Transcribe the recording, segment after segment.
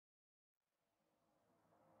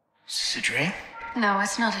Is this a dream? No,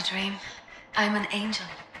 it's not a dream. I'm an angel.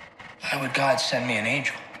 Why would God send me an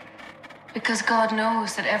angel? Because God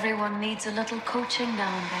knows that everyone needs a little coaching now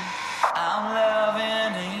and then. I'm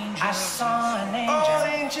loving angels. I saw an angel. Oh,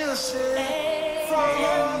 angels sing from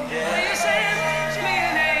above. They sent me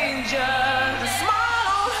an angel. A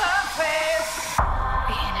smile on her face.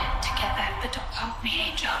 Be in it to get that little company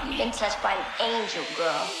angel. Been touched by an angel,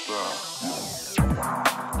 girl.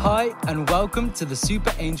 Hi, and welcome to the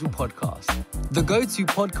Super Angel Podcast, the go-to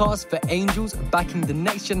podcast for angels backing the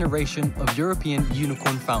next generation of European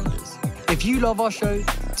unicorn founders. If you love our show,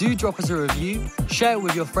 do drop us a review, share it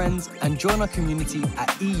with your friends, and join our community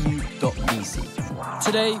at eu.vc.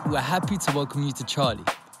 Today, we're happy to welcome you to Charlie,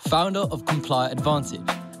 founder of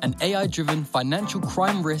ComplyAdvantage, an AI-driven financial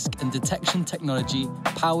crime risk and detection technology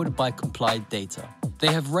powered by Complydata.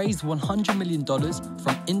 They have raised $100 million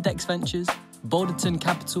from Index Ventures, Balderton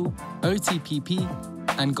Capital,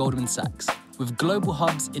 OTPP and Goldman Sachs, with global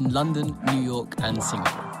hubs in London, New York, and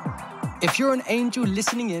Singapore. If you're an angel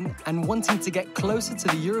listening in and wanting to get closer to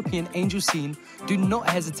the European angel scene, do not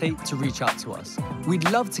hesitate to reach out to us. We'd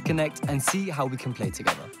love to connect and see how we can play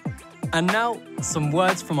together. And now, some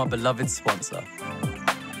words from our beloved sponsor.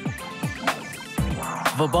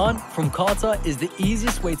 Vaban from Carter is the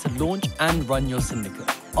easiest way to launch and run your syndicate.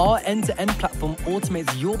 Our end-to-end platform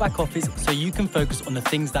automates your back office so you can focus on the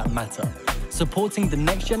things that matter, supporting the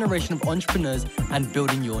next generation of entrepreneurs and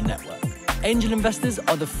building your network. Angel investors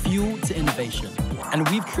are the fuel to innovation, and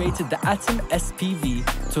we've created the Atom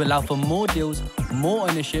SPV to allow for more deals, more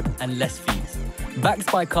ownership, and less fees. Backed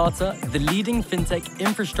by Carter, the leading fintech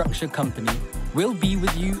infrastructure company, we'll be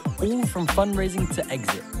with you all from fundraising to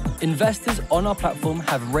exit. Investors on our platform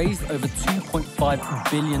have raised over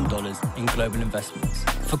 $2.5 billion in global investments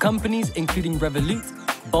for companies including Revolut,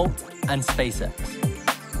 Bolt, and SpaceX.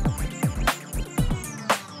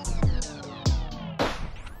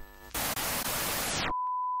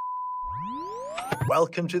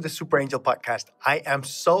 Welcome to the Super Angel Podcast. I am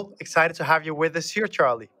so excited to have you with us here,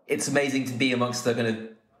 Charlie. It's amazing to be amongst the kind of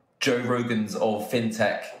Joe Rogans of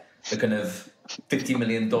fintech, the kind of $50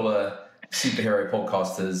 million superhero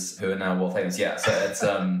podcasters who are now world famous. Yeah,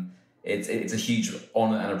 so it's a huge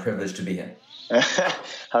honor and a privilege to be here.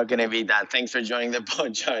 How can I beat that? Thanks for joining the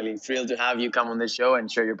pod, Charlie. Thrilled to have you come on the show and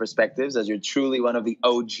share your perspectives, as you're truly one of the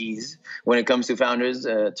OGs when it comes to founders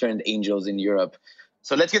turned angels in Europe.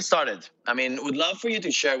 So let's get started. I mean, would love for you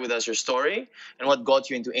to share with us your story and what got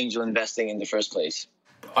you into angel investing in the first place.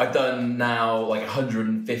 I've done now like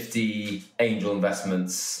 150 angel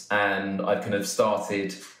investments, and I've kind of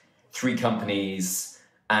started 3 companies,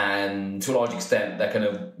 and to a large extent, they're kind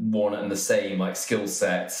of one and the same, like skill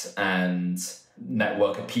set and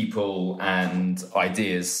network of people and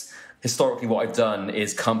ideas. Historically, what I've done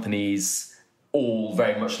is companies all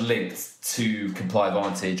very much linked to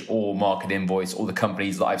ComplyAdvantage or Market Invoice or the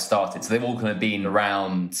companies that I've started. So they've all kind of been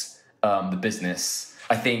around the business.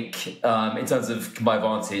 I think in terms of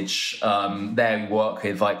ComplyAdvantage, there we work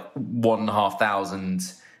with like 1,500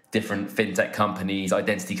 different fintech companies,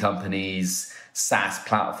 identity companies, SaaS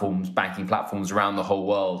platforms, banking platforms around the whole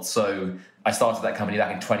world. So I started that company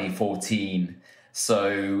back in 2014.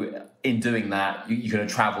 So in doing that, you kind of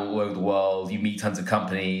travel all over the world, you meet tons of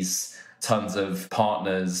companies, tons of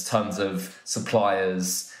partners, tons of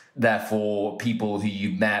suppliers. Therefore, people who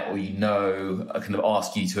you've met or you know kind of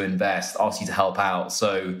ask you to invest, ask you to help out.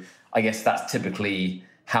 So I guess that's typically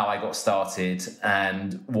how I got started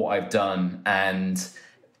and what I've done. And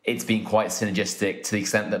it's been quite synergistic to the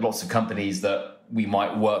extent that lots of companies that we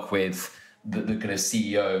might work with, the kind of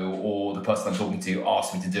CEO or the person I'm talking to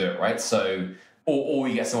asked me to do it, right? So, or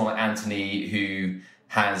you get someone like Anthony who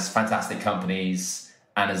has fantastic companies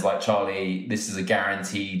and is like, Charlie, this is a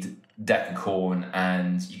guaranteed decacorn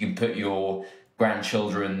and you can put your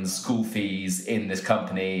grandchildren's school fees in this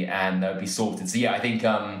company and they'll be sorted. So yeah, I think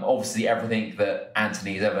obviously everything that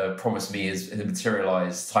Anthony has ever promised me has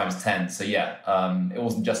materialized times 10. So yeah, it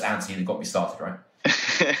wasn't just Anthony that got me started, right?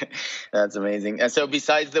 That's amazing. And so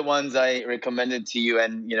besides the ones I recommended to you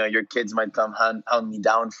and, you know, your kids might come hunt me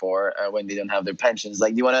down for when they don't have their pensions,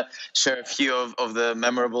 like, do you want to share a few of the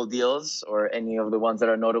memorable deals or any of the ones that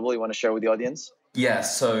are notable you want to share with the audience? Yeah,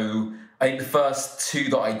 so I think the first 2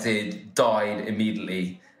 that I did died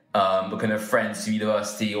immediately. Were kind of friends from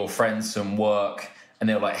university or friends from work, and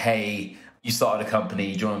they were like, hey, you started a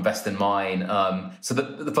company, do you want to invest in mine? So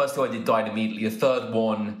the first 2 I did died immediately. The third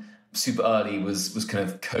one, super early, was kind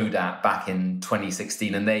of Kodak back in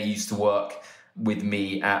 2016, and they used to work with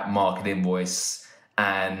me at Market Invoice,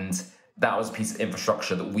 and that was a piece of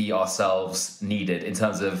infrastructure that we ourselves needed in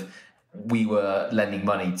terms of we were lending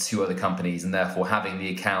money to other companies, and therefore having the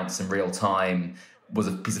accounts in real time was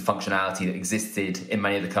a piece of functionality that existed in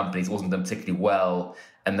many of the companies, wasn't done particularly well,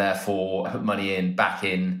 and therefore I put money back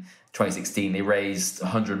in 2016. They raised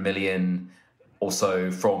 100 million or so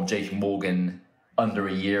from JP Morgan under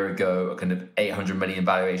a year ago, a kind of 800 million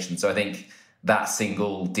valuation. So I think that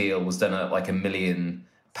single deal was done at like £1 million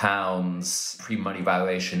pre-money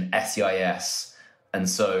valuation, SEIS. And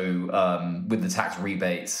so with the tax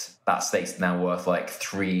rebates, that stake's now worth like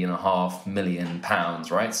 £3.5 million,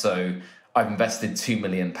 right? So I've invested £2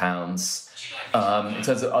 million. In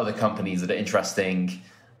terms of other companies that are interesting,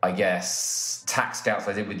 I guess Tax Scouts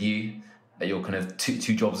I did with you at your kind of two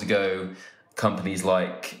jobs ago. Companies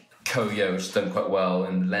like Koyo, which has done quite well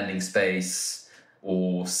in the lending space,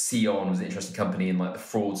 or Sion was an interesting company in like the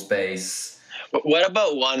fraud space. But what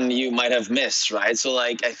about one you might have missed, right? So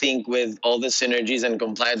like, I think with all the synergies and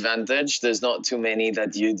ComplyAdvantage, there's not too many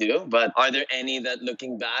that you do, but are there any that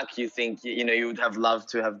looking back, you think, you would have loved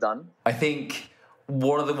to have done? I think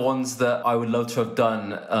one of the ones that I would love to have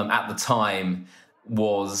done at the time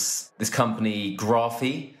was this company,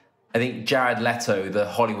 Graphy. I think Jared Leto, the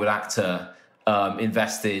Hollywood actor,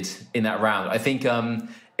 invested in that round. I think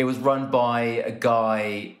it was run by a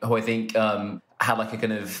guy who I think had like a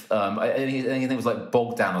kind of, I think it was like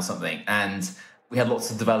Bogdan or something. And we had lots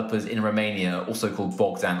of developers in Romania also called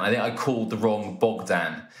Bogdan. I think I called the wrong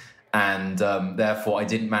Bogdan. And therefore I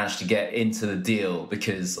didn't manage to get into the deal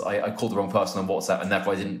because I called the wrong person on WhatsApp, and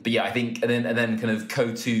therefore I didn't. But yeah, I think, and then kind of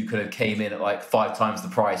Co2 kind of came in at like 5 times the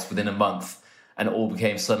price within a month, and it all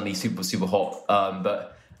became suddenly super, super hot.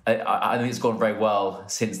 But I think it's gone very well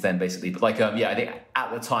since then, basically. But like, I think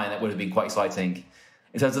at the time that would have been quite exciting.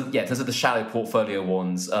 In terms of the shallow portfolio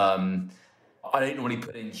ones, I don't normally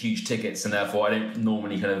put in huge tickets, and therefore I don't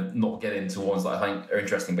normally kind of not get into ones that I think are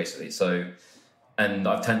interesting, basically. So, and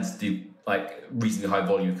I've tended to do like reasonably high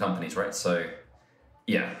volume companies, right? So,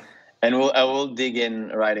 yeah. And I will dig in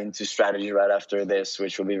right into strategy right after this,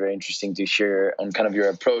 which will be very interesting to hear on kind of your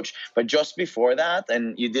approach. But just before that,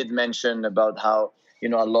 and you did mention about how, a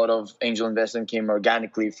lot of angel investment came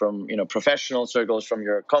organically from, professional circles, from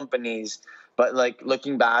your companies. But like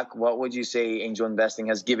looking back, what would you say angel investing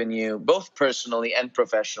has given you both personally and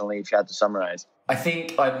professionally, if you had to summarize? I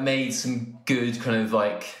think I've made some good kind of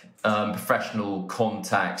like professional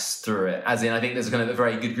contacts through it. As in, I think there's kind of a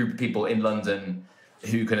very good group of people in London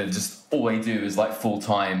who kind of just all they do is like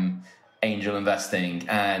full-time angel investing.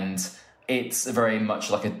 And it's very much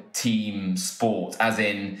like a team sport, as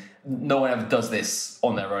in no one ever does this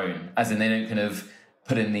on their own. As in they don't kind of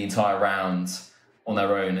put in the entire round on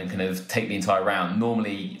their own and kind of take the entire round.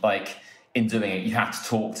 Normally, like in doing it, you have to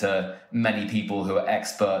talk to many people who are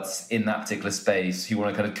experts in that particular space who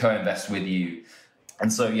want to kind of co-invest with you.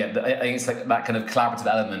 And so, I think it's like that kind of collaborative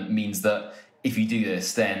element means that if you do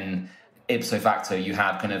this, then ipso facto, you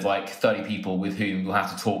have kind of like 30 people with whom you'll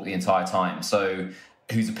have to talk the entire time. So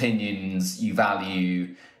whose opinions you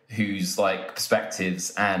value, whose like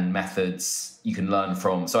perspectives and methods you can learn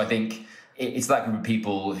from. So I think it's that group of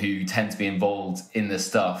people who tend to be involved in this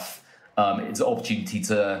stuff. It's an opportunity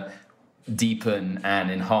to deepen and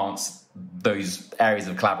enhance those areas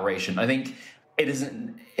of collaboration. I think it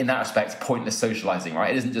isn't, in that respect, pointless socializing,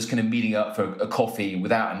 right? It isn't just kind of meeting up for a coffee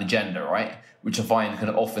without an agenda, right? Which I find kind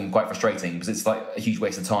of often quite frustrating because it's like a huge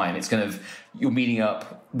waste of time. It's kind of, you're meeting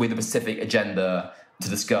up with a specific agenda to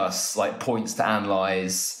discuss like points to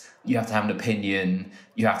analyze. You have to have an opinion.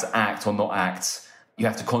 You have to act or not act. You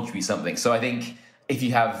have to contribute something. So I think if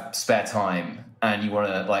you have spare time and you want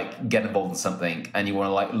to like get involved in something and you want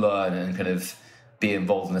to like learn and kind of be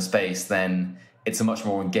involved in a space, then it's a much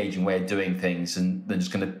more engaging way of doing things than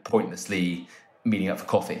just kind of pointlessly meeting up for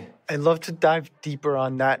coffee. I'd love to dive deeper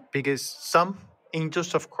on that because some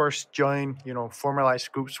angels, of course, join,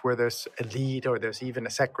 formalized groups where there's a lead or there's even a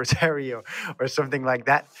secretary or something like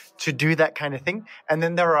that to do that kind of thing. And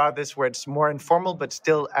then there are others where it's more informal, but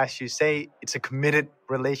still, as you say, it's a committed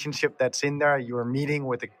relationship that's in there. You're meeting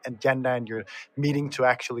with an agenda and you're meeting to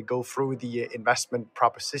actually go through the investment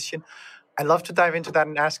proposition. I'd love to dive into that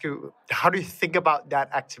and ask you, how do you think about that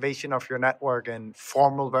activation of your network and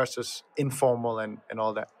formal versus informal and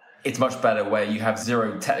all that? It's much better where you have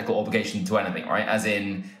zero technical obligation to anything, right? As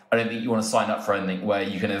in, I don't think you want to sign up for anything where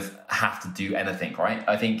you kind of have to do anything, right?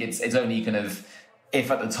 I think it's only kind of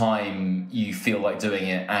if at the time you feel like doing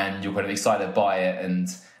it and you're kind of excited by it. And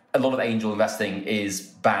a lot of angel investing is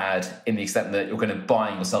bad in the extent that you're kind of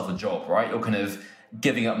buying yourself a job, right? You're kind of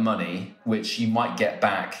giving up money, which you might get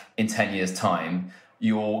back in 10 years' time.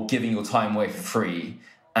 You're giving your time away for free.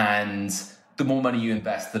 And the more money you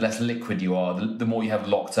invest, the less liquid you are, the more you have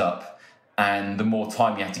locked up. and the more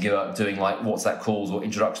time you have to give up doing like WhatsApp calls or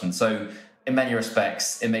introductions. So in many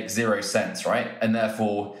respects, it makes zero sense, right? And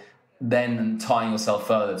therefore, then tying yourself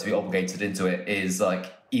further to be obligated into it is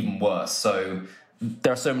like even worse. So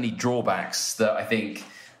there are so many drawbacks that I think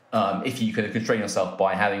if you could constrain yourself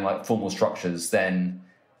by having like formal structures, then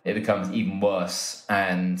it becomes even worse.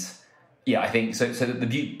 And yeah, I think so. So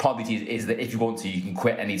the part of the beauty is that if you want to, you can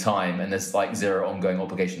quit any time, and there's like zero ongoing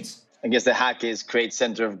obligations. I guess the hack is create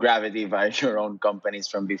center of gravity via your own companies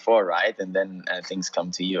from before, right? And then things come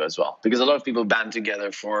to you as well. Because a lot of people band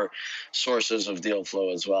together for sources of deal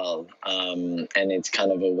flow as well. And it's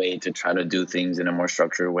kind of a way to try to do things in a more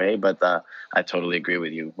structured way. But I totally agree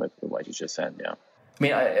with you with what you just said, yeah. I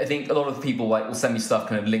mean, I think a lot of people like will send me stuff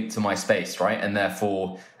kind of linked to my space, right? And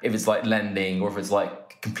therefore, if it's like lending or if it's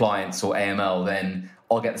like compliance or AML, then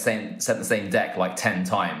I'll get sent the same deck like 10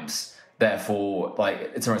 times. Therefore,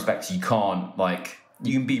 like in some respects, you can't like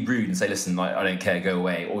you can be rude and say, "Listen, like I don't care, go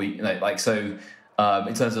away." Or you know, like so.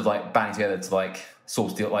 In terms of like banding together to like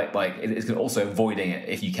source deal, like it's also avoiding it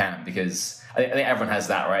if you can, because I think everyone has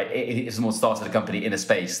that, right? If someone started a company in a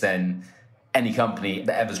space, then any company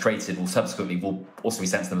that ever's created will subsequently also be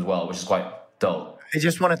sent to them as well, which is quite dull. I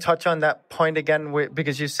just want to touch on that point again,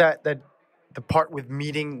 because you said that the part with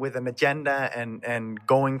meeting with an agenda and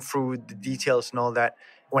going through the details and all that.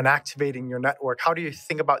 When activating your network, how do you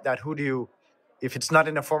think about that? If it's not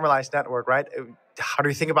in a formalized network, right? How do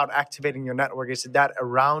you think about activating your network? Is it that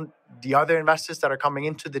around the other investors that are coming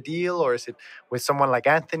into the deal, or is it with someone like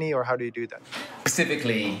Anthony, or how do you do that?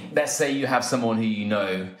 Specifically, let's say you have someone who you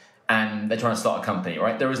know and they're trying to start a company,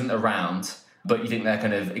 right? There isn't around, but you think they're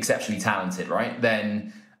kind of exceptionally talented, right?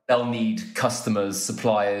 Then they'll need customers,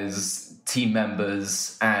 suppliers, team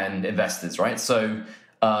members, and investors, right? So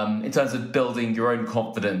in terms of building your own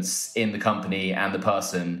confidence in the company and the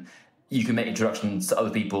person, you can make introductions to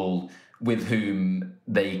other people with whom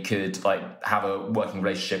they could like have a working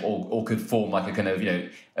relationship or could form like a kind of,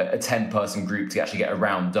 a 10-person group to actually get a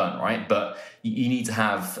round done, right? But you need to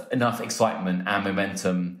have enough excitement and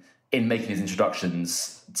momentum in making these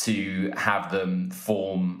introductions to have them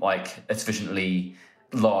form like a sufficiently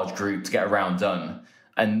large group to get a round done.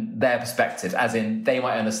 And their perspective, as in they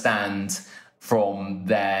might understand from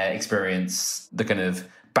their experience the kind of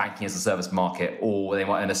banking as a service market, or they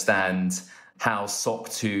might understand how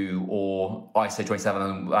SOC 2 or ISO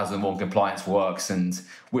 27001 compliance works and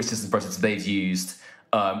which system processes they've used,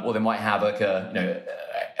 or they might have like a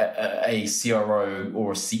CRO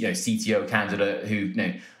or a CTO candidate who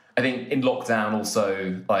I think in lockdown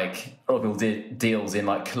also like a lot of people did deals in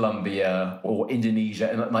like Colombia or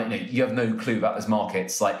Indonesia, and you have no clue about those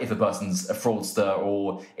markets, like if a person's a fraudster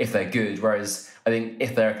or if they're good. Whereas I think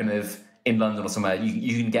if they're kind of in London or somewhere,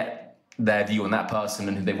 you can get their view on that person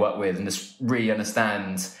and who they work with, and just really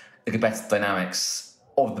understand the competitive dynamics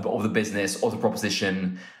of the business, of the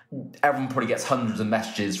proposition. Everyone probably gets hundreds of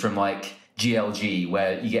messages from like GLG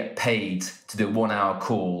where you get paid to do a 1-hour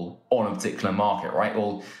call on a particular market, right?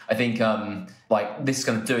 Well, I think like this is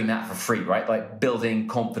kind of doing that for free, right? Like building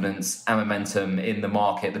confidence and momentum in the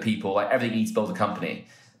market, the people, like everything needs to build a company.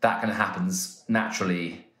 That kind of happens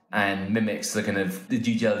naturally and mimics the kind of the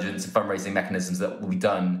due diligence and fundraising mechanisms that will be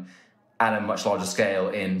done at a much larger scale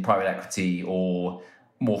in private equity or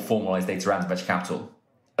more formalized data rounds of venture capital.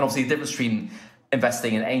 And obviously the difference between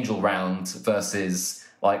investing in an angel round versus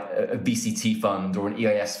like a VCT fund or an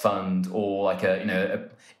EIS fund or like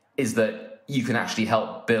is that you can actually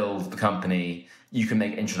help build the company, you can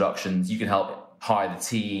make introductions, you can help hire the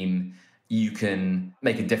team, you can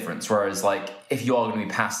make a difference. Whereas like if you are going to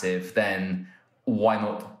be passive, then why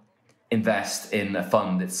not invest in a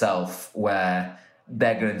fund itself where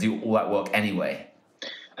they're going to do all that work anyway?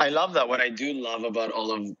 I love that. What I do love about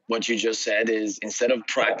all of what you just said is instead of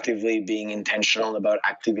proactively being intentional about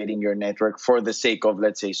activating your network for the sake of,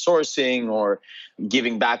 let's say, sourcing or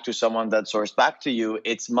giving back to someone that sourced back to you,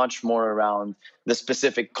 it's much more around the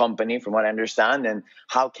specific company, from what I understand, and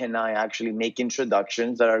how can I actually make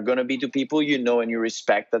introductions that are going to be to people you know and you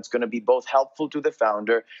respect, that's going to be both helpful to the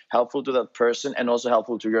founder, helpful to that person, and also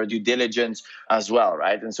helpful to your due diligence as well,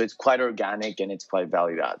 right? And so it's quite organic and it's quite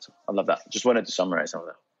value add. So I love that. Just wanted to summarize some of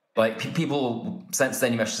that. Like people send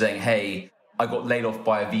any message saying, hey, I got laid off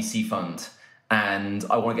by a VC fund and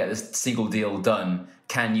I want to get this single deal done.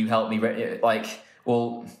 Can you help me? Like,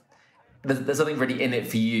 well, there's nothing really in it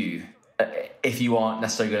for you if you aren't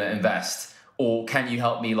necessarily going to invest. Or can you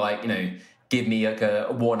help me, like, give me like a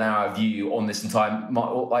 1-hour view on this entire,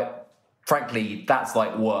 like, frankly, that's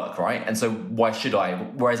like work, right? And so why should I?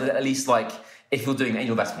 Whereas at least like if you're doing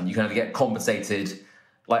angel investment, you kind of get compensated.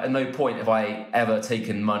 Like at no point have I ever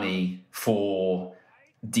taken money for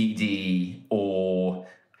DD or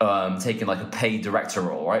taking like a paid director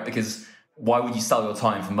role, right? Because why would you sell your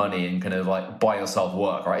time for money and kind of like buy yourself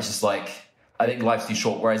work, right? It's just like, I think life's too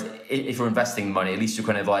short. Whereas if you're investing money, at least you're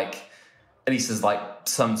kind of like, at least there's like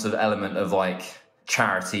some sort of element of like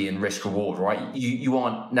charity and risk reward, right? You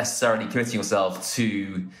aren't necessarily committing yourself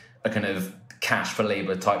to a kind of cash for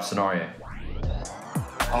labor type scenario.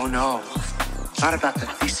 Oh no, not about the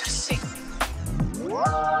thesis.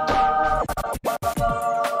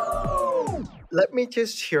 Let me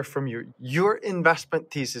just hear from you. Your investment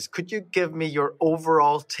thesis, could you give me your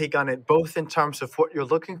overall take on it, both in terms of what you're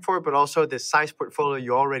looking for, but also the size portfolio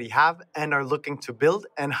you already have and are looking to build,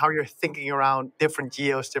 and how you're thinking around different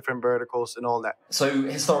geos, different verticals, and all that? So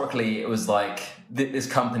historically, it was like this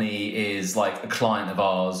company is like a client of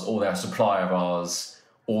ours, or they're a supplier of ours,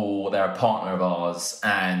 or they're a partner of ours,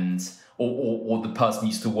 and or the person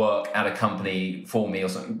used to work at a company for me or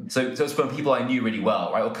something. So it's from people I knew really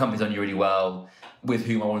well, right? Or companies I knew really well, with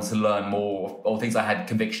whom I wanted to learn more, or things I had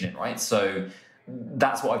conviction in, right? So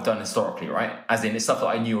that's what I've done historically, right? As in, it's stuff that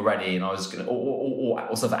I knew already, and I was going to,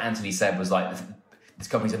 or stuff that Anthony said was like, this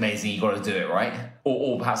company's amazing, you got to do it, right?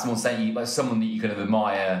 Or perhaps someone saying you, like someone that you kind of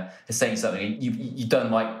admire is saying something, and you've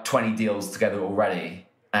done like 20 deals together already,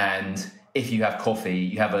 and if you have coffee,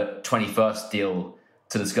 you have a 21st deal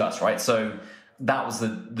to discuss, right? So that was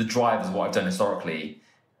the drive of what I've done historically.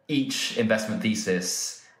 Each investment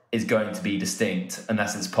thesis is going to be distinct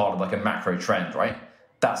unless it's part of like a macro trend, right?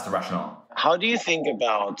 That's the rationale. How do you think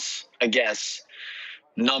about, I guess,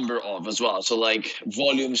 number of as well? So like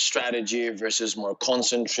volume strategy versus more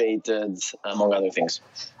concentrated, among other things.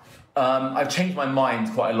 I've changed my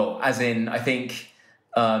mind quite a lot. As in, I think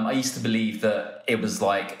I used to believe that it was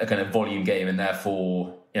like a kind of volume game, and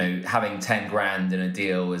therefore, you know, having 10 grand in a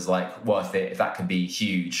deal is like worth it if that could be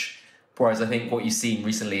huge. Whereas I think what you've seen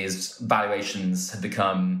recently is valuations have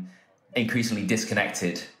become increasingly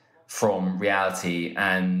disconnected from reality,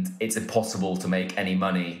 and it's impossible to make any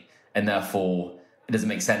money, and therefore it doesn't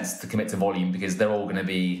make sense to commit to volume because they're all going to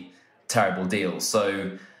be terrible deals.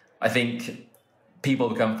 So I think people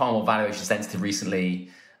have become far more valuation sensitive recently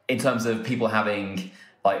in terms of people having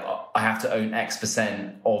like, I have to own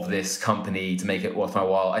X% of this company to make it worth my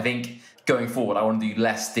while. I think going forward, I want to do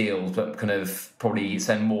less deals, but kind of probably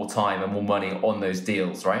spend more time and more money on those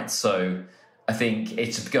deals, right? So I think it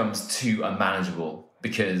just becomes too unmanageable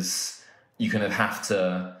because you kind of have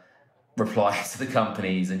to reply to the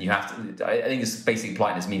companies, and you have to, I think this basic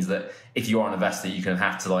politeness means that if you are an investor, you kind of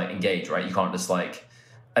have to like engage, right? You can't just like,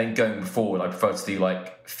 I think going forward, I prefer to do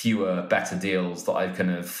like fewer, better deals that I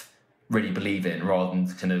kind of really believe in, rather than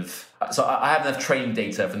kind of, so I have enough training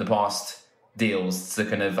data from the past deals to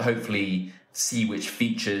kind of hopefully see which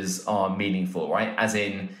features are meaningful, right? As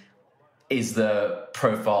in, is the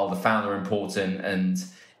profile, the founder important, and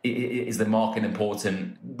is the market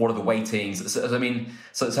important? What are the weightings? So I mean,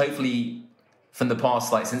 so it's hopefully from the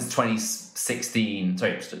past, like since 2016,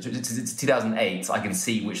 sorry, 2008, I can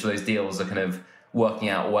see which of those deals are kind of working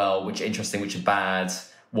out well, which are interesting, which are bad,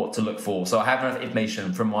 what to look for. So I have enough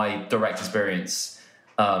information from my direct experience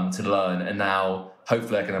to learn, and now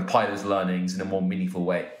hopefully I can apply those learnings in a more meaningful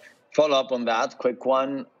way. Follow up on that, quick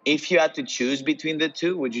one. If you had to choose between the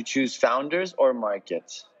two, would you choose founders or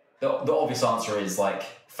market? The obvious answer is like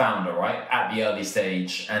founder, right? At the early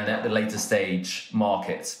stage, and at the later stage,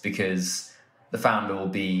 market, because the founder will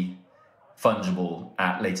be fungible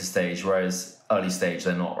at later stage, whereas early stage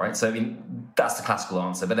they're not, right? So I mean, that's the classical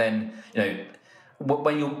answer. But then, you know,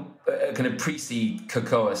 when you're kind of pre-seed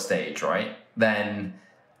cocoa stage, right, then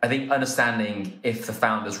I think understanding if the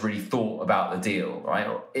founders really thought about the deal, right,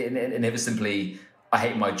 and if it's simply, I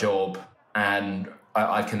hate my job and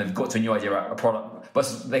I kind of got to a new idea about a product,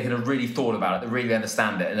 but they kind of really thought about it, they really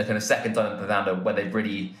understand it, and they're kind of second time the founder where they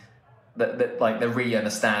really, they really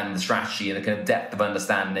understand the strategy and the kind of depth of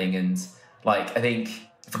understanding. And like, I think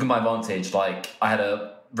for ComplyAdvantage, like I had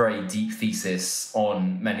a very deep thesis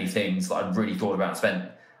on many things that I'd really thought about and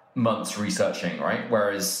spent months researching, right?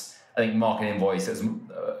 Whereas I think Market Invoice, it was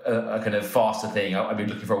a kind of faster thing. I've been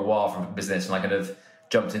looking for a while for a business, and I kind of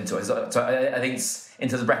jumped into it. So I think it's in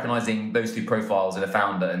terms of recognizing those two profiles in a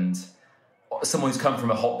founder and someone who's come from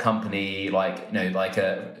a hot company, like, you know, like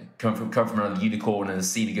come from another unicorn and has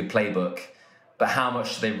seen a good playbook, but how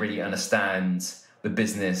much do they really understand the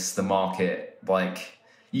business, the market? Like,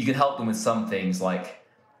 you can help them with some things like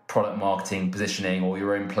product marketing, positioning, or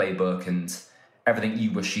your own playbook and everything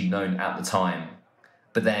you wish you'd known at the time.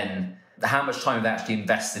 But then how much time have they actually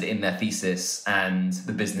invested in their thesis and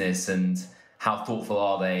the business, and how thoughtful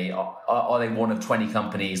are they? Are they one of 20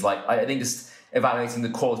 companies? Like, I think just evaluating the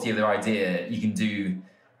quality of their idea you can do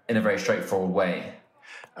in a very straightforward way.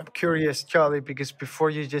 I'm curious, Charlie, because before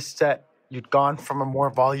you just said you'd gone from a more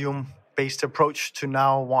volume-based approach to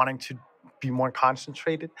now wanting to be more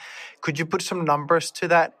concentrated. Could you put some numbers to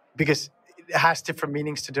that? Because it has different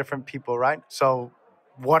meanings to different people, right? So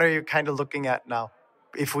what are you kind of looking at now?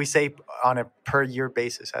 If we say on a per year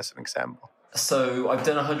basis as an example. So I've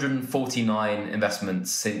done 149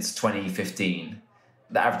 investments since 2015.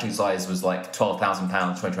 The average size was like £12,000 in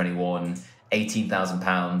 2021,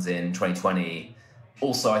 £18,000 in 2020.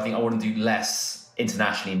 Also, I think I want to do less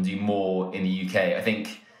internationally and do more in the UK. I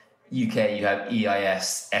think UK, you have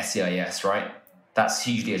EIS, SEIS, right? That's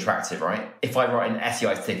hugely attractive, right? If I write an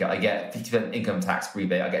SEIS ticket, I get 50% income tax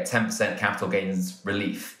rebate. I get 10% capital gains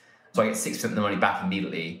relief. So I get 6% of the money back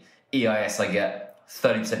immediately. EIS, I get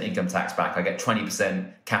 30% income tax back. I get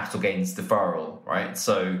 20% capital gains deferral, right?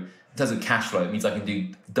 So in terms of cash flow, it means I can do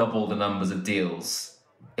double the numbers of deals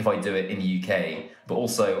if I do it in the UK. But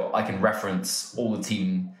also I can reference all the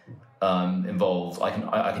team involved. I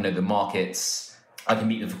can know the markets. I can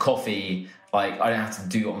meet them for coffee. Like, I don't have to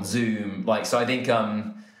do it on Zoom. Like, so I think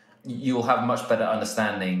you'll have a much better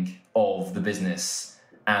understanding of the business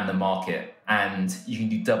and the market, and you can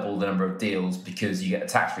do double the number of deals because you get the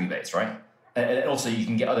tax rebates, right? And also you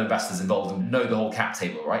can get other investors involved and know the whole cap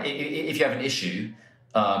table, right? If you have an issue,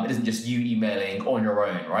 it isn't just you emailing on your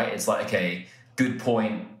own, right? It's like, okay, good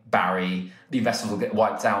point, Barry. The investors will get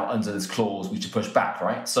wiped out under this clause. We should push back,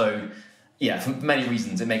 right? So, yeah, for many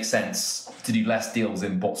reasons, it makes sense to do less deals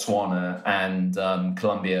in Botswana and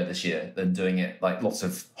Colombia this year than doing it like lots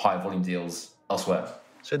of high volume deals elsewhere.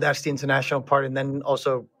 So that's the international part. And then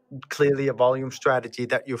also clearly a volume strategy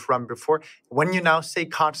that you've run before. When you now say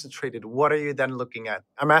concentrated, what are you then looking at?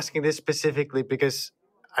 I'm asking this specifically because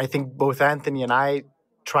I think both Anthony and I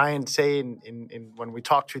try and say in when we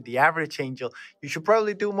talk to the average angel, you should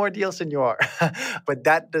probably do more deals than you are. But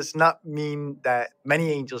that does not mean that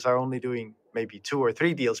many angels are only doing maybe 2 or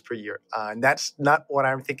 3 deals per year. And that's not what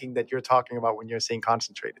I'm thinking that you're talking about when you're saying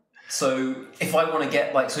concentrated. So if I want to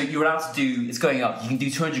get like, so you're allowed to do, it's going up. You can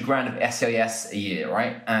do 200 grand of SEIS a year,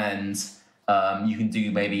 right? And you can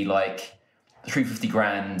do maybe like 350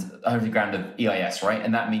 grand, 100 grand of EIS, right?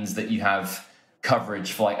 And that means that you have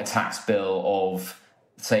coverage for like a tax bill of,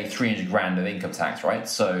 say, 300 grand of income tax, right?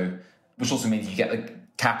 So, which also means you get the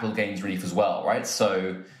capital gains relief as well, right?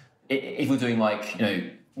 So if we're doing like,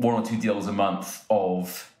 1 or 2 deals a month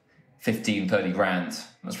of 15, 30 grand,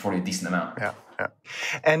 that's probably a decent amount. Yeah.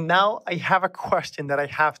 And now I have a question that I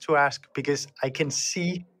have to ask because I can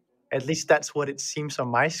see, at least that's what it seems on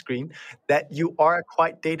my screen, that you are a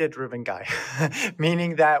quite data-driven guy.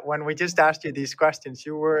 Meaning that when we just asked you these questions,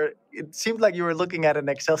 it seemed like you were looking at an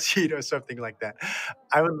Excel sheet or something like that.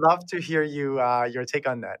 I would love to hear your take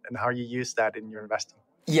on that and how you use that in your investing.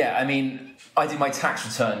 Yeah, I mean, I did my tax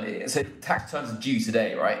return. So tax returns are due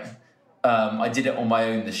today, right? I did it on my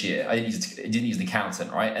own this year. I didn't use an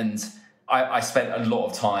accountant, right? And I spent a lot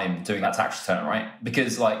of time doing that tax return, right?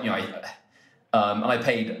 Because and I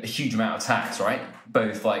paid a huge amount of tax, right?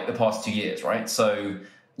 Both like the past 2 years, right? So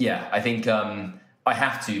yeah, I think I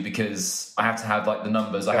have to, because I have to have like the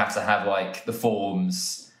numbers, I have to have like the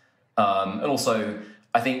forms. And also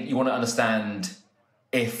I think you want to understand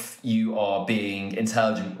if you are being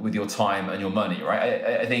intelligent with your time and your money, right?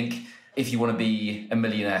 I think if you want to be a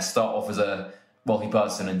millionaire, start off as a wealthy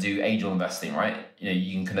person and do angel investing, right?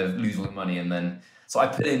 You can kind of lose all your money and then... So I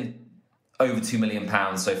put in over £2 million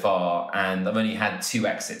so far, and I've only had 2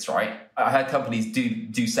 exits, right? I had companies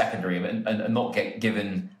do secondary and not get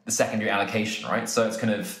given the secondary allocation, right? So it's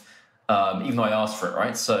kind of, even though I asked for it,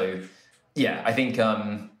 right? So yeah, I think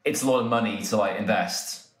it's a lot of money to like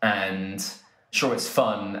invest, and sure, it's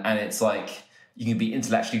fun, and it's like you can be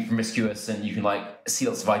intellectually promiscuous and you can like see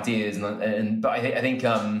lots of ideas, but I think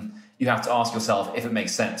you have to ask yourself if it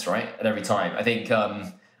makes sense, right? At every time. I think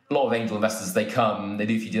a lot of angel investors, they come, they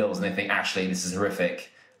do a few deals and they think, actually, this is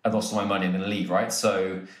horrific. I've lost all my money, I'm going to leave, right?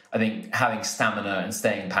 So I think having stamina and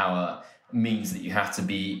staying power means that you have to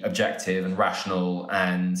be objective and rational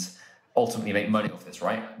and ultimately make money off this,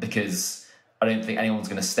 right? Because I don't think anyone's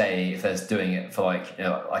going to stay if they're doing it for like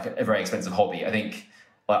a very expensive hobby. I think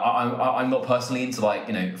like I'm not personally into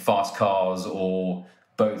like, fast cars or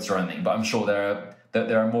boats or anything, but I'm sure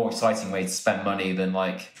there are more exciting ways to spend money than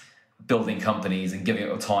like building companies and giving it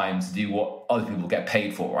your time to do what other people get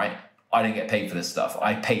paid for, right? I didn't get paid for this stuff.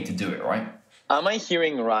 I paid to do it, right? Am I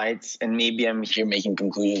hearing right? And maybe I'm here making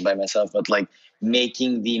conclusions by myself, but like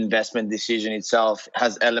making the investment decision itself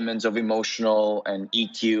has elements of emotional and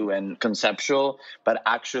EQ and conceptual, but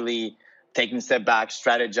actually taking a step back,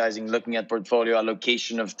 strategizing, looking at portfolio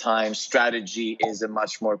allocation of time, strategy is a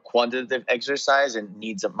much more quantitative exercise and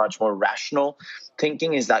needs a much more rational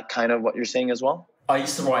thinking. Is that kind of what you're saying as well? I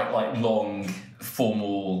used to write like long,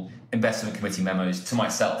 formal investment committee memos to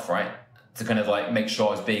myself, right? To kind of like make sure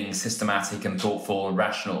I was being systematic and thoughtful and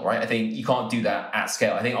rational, right? I think you can't do that at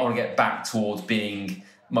scale. I think I want to get back towards being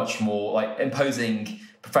much more like imposing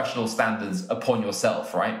professional standards upon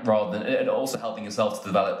yourself, right? Rather than, and also helping yourself to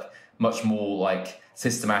develop much more like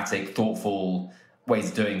systematic, thoughtful ways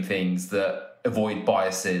of doing things that avoid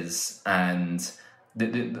biases and you're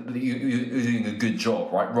doing a good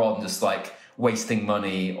job, right? Rather than just like wasting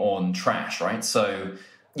money on trash, right? So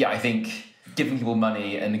yeah, I think giving people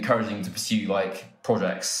money and encouraging them to pursue like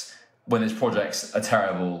projects when those projects are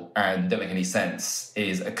terrible and don't make any sense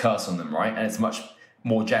is a curse on them, right? And it's much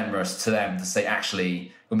more generous to them to say,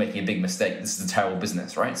 actually, we're making a big mistake. This is a terrible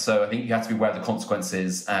business, right? So I think you have to be aware of the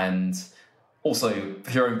consequences, and also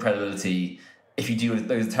for your own credibility, if you do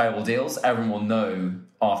those terrible deals, everyone will know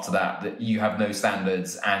after that you have no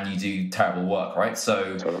standards and you do terrible work, right?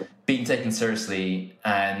 So being taken seriously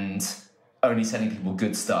and only sending people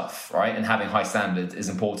good stuff, right? And having high standards is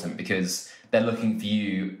important because they're looking for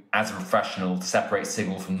you as a professional to separate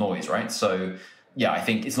signal from noise, right? So yeah, I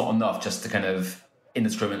think it's not enough just to kind of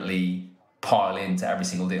indiscriminately pile into every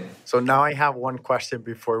single deal. So now I have one question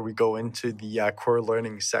before we go into the core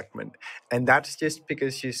learning segment. And that's just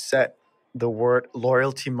because you said the word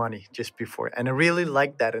loyalty money just before. And I really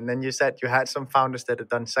like that. And then you said you had some founders that had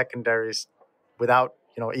done secondaries without,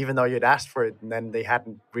 even though you'd asked for it, and then they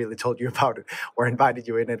hadn't really told you about it or invited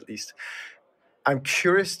you in at least. I'm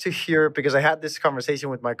curious to hear, because I had this conversation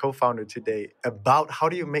with my co-founder today about how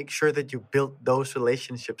do you make sure that you build those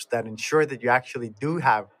relationships that ensure that you actually do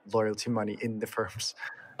have loyalty money in the firms.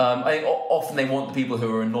 I think often they want the people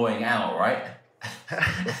who are annoying out, right?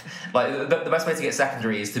 Like the best way to get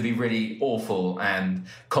secondary is to be really awful and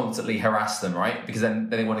constantly harass them, right? Because then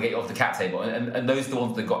they want to get you off the cap table, and those are the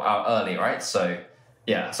ones that got out early, right? So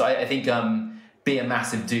yeah, so I think be a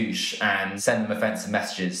massive douche and send them offensive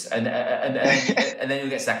messages, and then you'll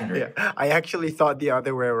get secondary. Yeah, I actually thought the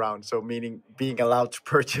other way around. So meaning being allowed to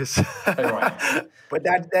purchase. Oh, right. But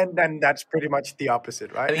then that's pretty much the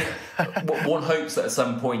opposite, right? I mean, one hopes that at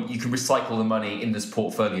some point you can recycle the money in this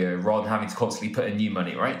portfolio rather than having to constantly put in new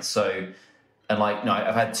money, right? So, and like, no,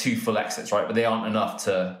 I've had 2 full exits, right? But they aren't enough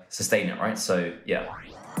to sustain it, right? So, yeah.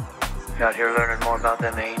 You out here learning more about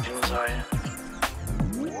them angels, are you?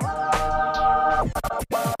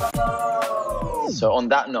 So on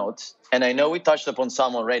that note, and I know we touched upon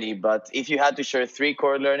some already, but if you had to share 3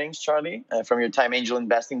 core learnings, Charlie, from your time angel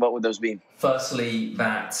investing, what would those be? Firstly,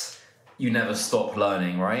 that you never stop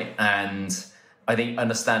learning, right? And I think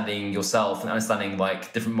understanding yourself and understanding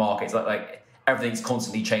like different markets, like everything's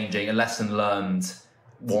constantly changing. A lesson learned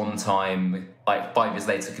one time, like 5 years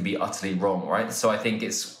later, could be utterly wrong, right? So I think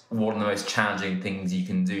it's one of the most challenging things you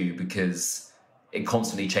can do because it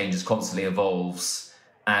constantly changes, constantly evolves.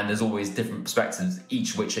 And there's always different perspectives,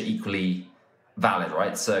 each of which are equally valid,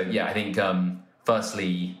 right? So, yeah, I think,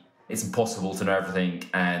 firstly, it's impossible to know everything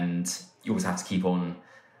and you always have to keep on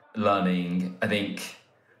learning. I think,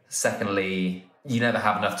 secondly, you never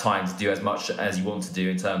have enough time to do as much as you want to do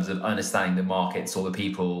in terms of understanding the markets or the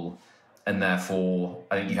people. And therefore,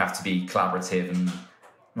 I think you have to be collaborative and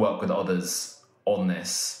work with others on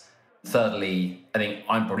this. Thirdly, I think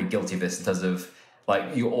I'm probably guilty of this in terms of,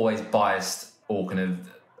 like, you're always biased or kind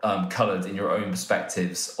of coloured in your own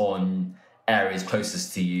perspectives on areas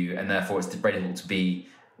closest to you, and therefore it's very difficult to be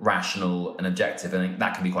rational and objective, and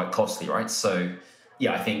that can be quite costly, right? So,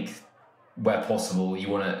 yeah, I think where possible, you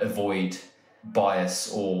want to avoid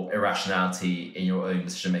bias or irrationality in your own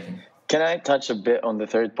decision making. Can I touch a bit on the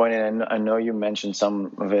third point? And I know you mentioned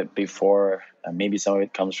some of it before. Maybe some of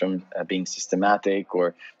it comes from being systematic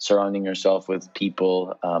or surrounding yourself with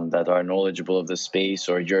people that are knowledgeable of the space,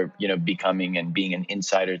 or you're, becoming and being an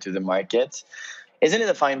insider to the market. Isn't it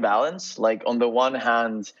a fine balance? Like, on the one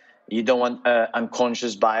hand, you don't want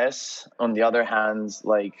unconscious bias. On the other hand,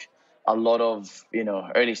 like, a lot of,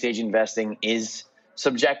 early stage investing is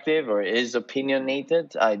subjective or is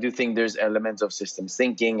opinionated. I do think there's elements of systems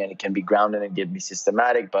thinking, and it can be grounded and can be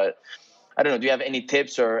systematic, but I don't know, do you have any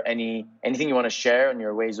tips or anything you want to share on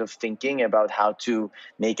your ways of thinking about how to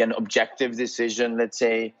make an objective decision, let's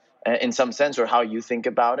say, in some sense, or how you think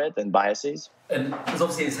about it and biases? And there's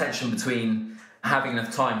obviously a tension between having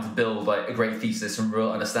enough time to build like a great thesis and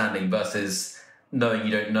real understanding versus knowing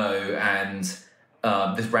you don't know, and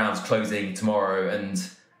this round's closing tomorrow, and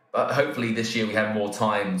hopefully this year we have more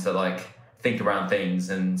time to like think around things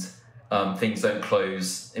and things don't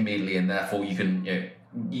close immediately, and therefore you can,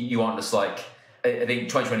 you aren't just like, I think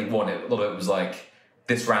 2021, a lot of it was like,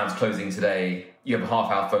 this round's closing today, you have a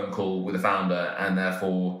half-hour phone call with the founder, and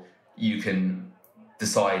therefore you can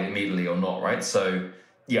decide immediately or not, right? So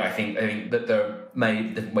yeah, I think that there are many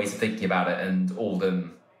different ways of thinking about it, and all of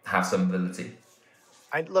them have some validity.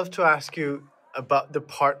 I'd love to ask you about the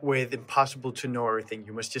part with impossible to know everything.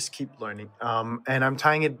 You must just keep learning. And I'm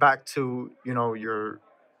tying it back to, your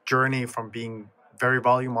journey from being very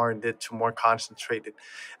volume oriented to more concentrated,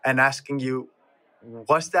 and asking you,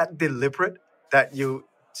 was that deliberate that you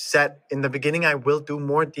said in the beginning, I will do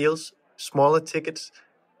more deals, smaller tickets,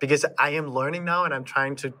 because I am learning now and I'm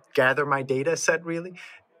trying to gather my data set really?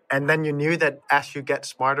 And then you knew that as you get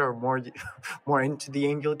smarter or more into the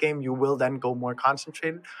angel game, you will then go more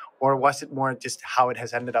concentrated? Or was it more just how it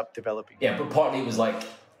has ended up developing? Yeah, but partly it was like,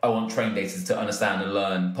 I want training data to understand and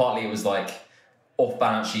learn. Partly it was like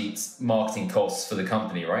off-balance sheets marketing costs for the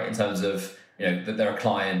company, right? In terms of, that they're a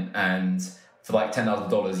client, and for like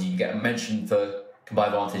 $10,000, you can get a mention for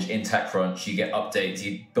ComplyAdvantage in TechCrunch, you get updates,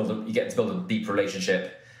 you get to build a deep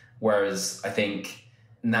relationship. Whereas I think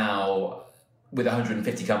now, with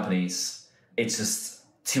 150 companies, it's just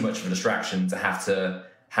too much of a distraction to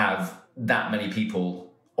have that many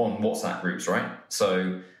people on WhatsApp groups, right?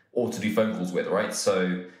 So, or to do phone calls with, right?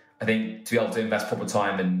 So I think to be able to invest proper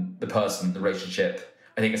time in the person, the relationship,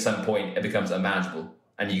 I think at some point it becomes unmanageable,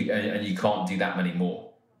 and you can't do that many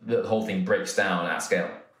more. The whole thing breaks down at scale.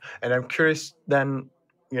 And I'm curious then,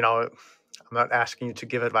 I'm not asking you to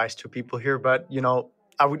give advice to people here, but,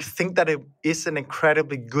 I would think that it is an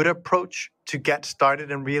incredibly good approach to get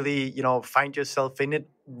started and really, find yourself in it,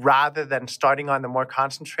 rather than starting on the more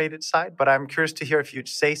concentrated side. But I'm curious to hear if you'd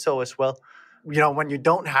say so as well. When you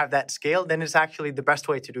don't have that scale, then it's actually the best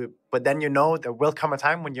way to do it. But then there will come a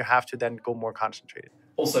time when you have to then go more concentrated.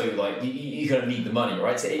 Also, like, you kind of need the money,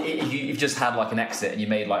 right? So if you've just had like an exit and you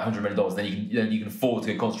made like $100 million, then you can afford to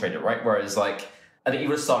get concentrated, right? Whereas like, I think if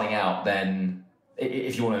you're starting out, then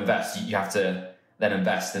if you want to invest, you have to then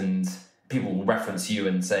invest, and people will reference you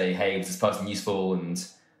and say, hey, was this person useful? And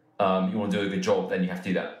you want to do a good job, then you have to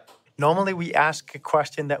do that. Normally, we ask a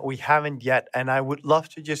question that we haven't yet, and I would love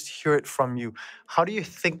to just hear it from you. How do you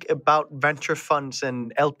think about venture funds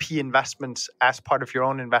and LP investments as part of your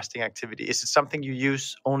own investing activity? Is it something you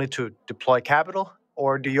use only to deploy capital,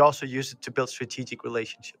 or do you also use it to build strategic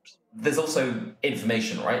relationships? There's also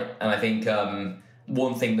information, right? And I think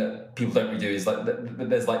one thing that people don't really do is like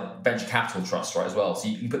there's like venture capital trusts, right, as well. So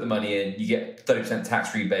you put the money in, you get 30%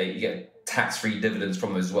 tax rebate, you get tax-free dividends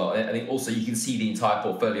from them as well. I think also you can see the entire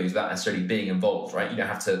portfolio without necessarily being involved, right? You don't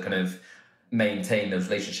have to kind of maintain those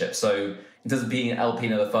relationships. So in terms of being an LP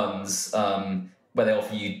in other funds, where they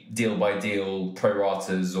offer you deal by deal pro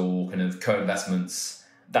ratas or kind of co-investments,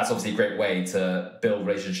 that's obviously a great way to build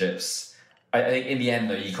relationships. I think in the end,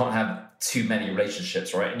 though, you can't have too many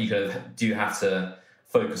relationships, right? And you kind of do have to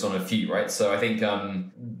focus on a few, right? So I think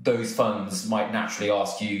those funds might naturally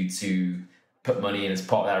ask you to put money in as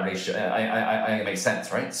part of that relationship. I think it makes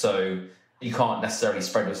sense, right? So you can't necessarily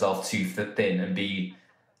spread yourself too thin and be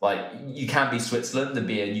like, you can be Switzerland and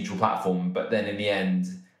be a neutral platform, but then in the end,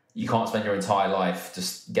 you can't spend your entire life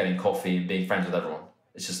just getting coffee and being friends with everyone.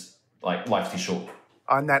 It's just like, life's too short.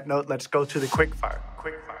 On that note, let's go to the quickfire.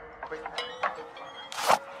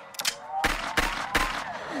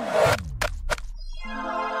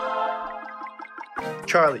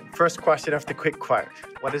 Charlie, first question of the quickfire.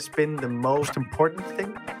 What has been the most important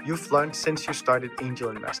thing you've learned since you started angel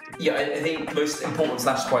investing? Yeah, I think the most important /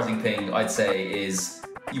 surprising thing I'd say is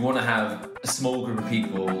you want to have a small group of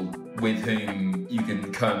people with whom you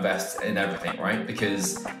can co-invest in everything, right?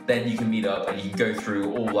 Because then you can meet up and you can go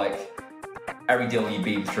through all like every deal you've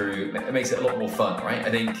been through. It makes it a lot more fun, right?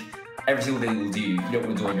 I think every single deal you'll do, you don't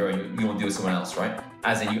want to do on your own, you want to do with someone else, right?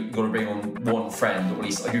 As in, you've got to bring on one friend, or at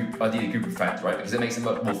least ideally a group of friends, right? Because it makes it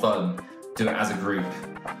much more fun to do it as a group.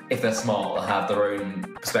 If they're smart, they'll have their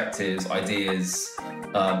own perspectives, ideas,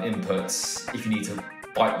 inputs. If you need to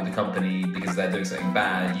fight with the company because they're doing something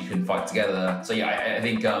bad, you can fight together. So yeah, I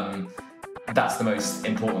think that's the most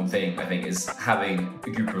important thing, I think, is having a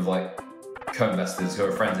group of like co-investors who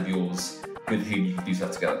are friends of yours with whom you can do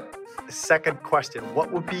stuff together. Second question,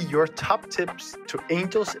 what would be your top tips to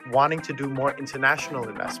angels wanting to do more international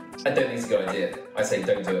investments? I don't think it's a good idea. I say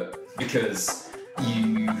don't do it, because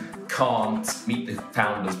you can't meet the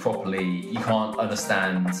founders properly. You can't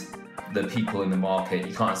understand the people in the market.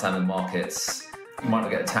 You can't understand the markets. You might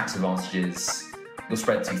not get the tax advantages. You'll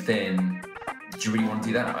spread too thin. Do you really want to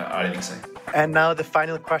do that? I don't think so. And now the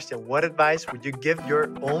final question. What advice would you give your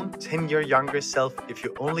own 10-year younger self if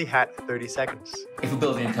you only had 30 seconds? If you're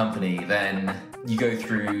building a company, then you go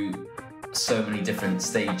through so many different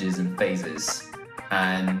stages and phases.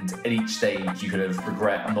 And at each stage, you kind of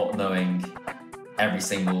regret not knowing every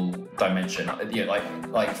single dimension. You know,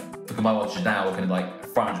 like for ComplyAdvantage now, we're kind of like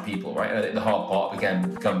 500 people, right? And the hard part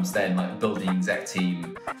again becomes then like building an exec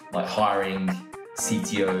team, like hiring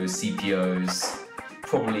CTOs, CPOs.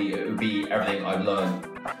 Probably it would be everything I've learned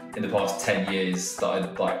in the past 10 years that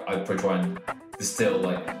I'd probably try and distill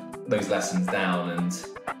like those lessons down. And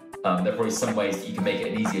there are probably some ways that you can make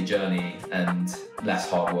it an easier journey and less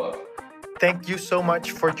hard work. Thank you so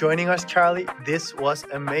much for joining us, Charlie. This was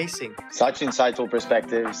amazing. Such insightful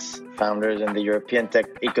perspectives. Founders in the European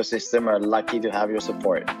tech ecosystem are lucky to have your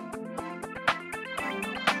support.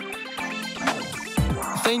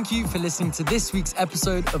 Thank you for listening to this week's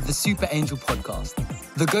episode of the Super Angel Podcast,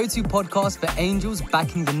 the go-to podcast for angels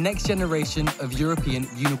backing the next generation of European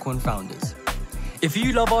unicorn founders. If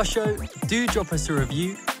you love our show, do drop us a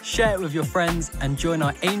review, share it with your friends, and join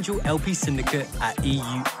our Angel LP Syndicate at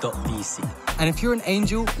eu.vc. And if you're an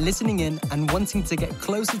angel listening in and wanting to get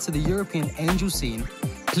closer to the European angel scene,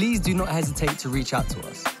 please do not hesitate to reach out to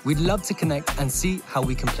us. We'd love to connect and see how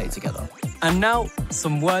we can play together. And now,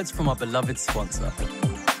 some words from our beloved sponsor.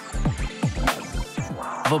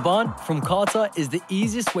 Vauban from Carter is the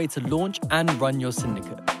easiest way to launch and run your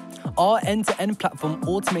syndicate. Our end-to-end platform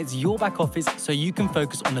automates your back office so you can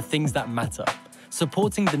focus on the things that matter,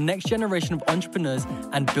 supporting the next generation of entrepreneurs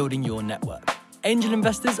and building your network. Angel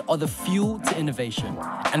investors are the fuel to innovation,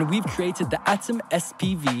 and we've created the Atom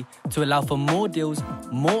SPV to allow for more deals,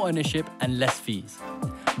 more ownership, and less fees.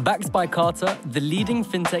 Backed by Carter, the leading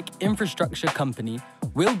fintech infrastructure company,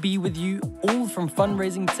 we'll be with you all from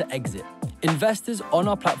fundraising to exit. Investors on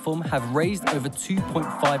our platform have raised over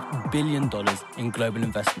 $2.5 billion in global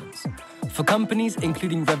investments for companies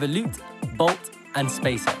including Revolut, Bolt, and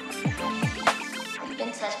SpaceX. You've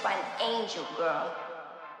been touched by an angel, girl.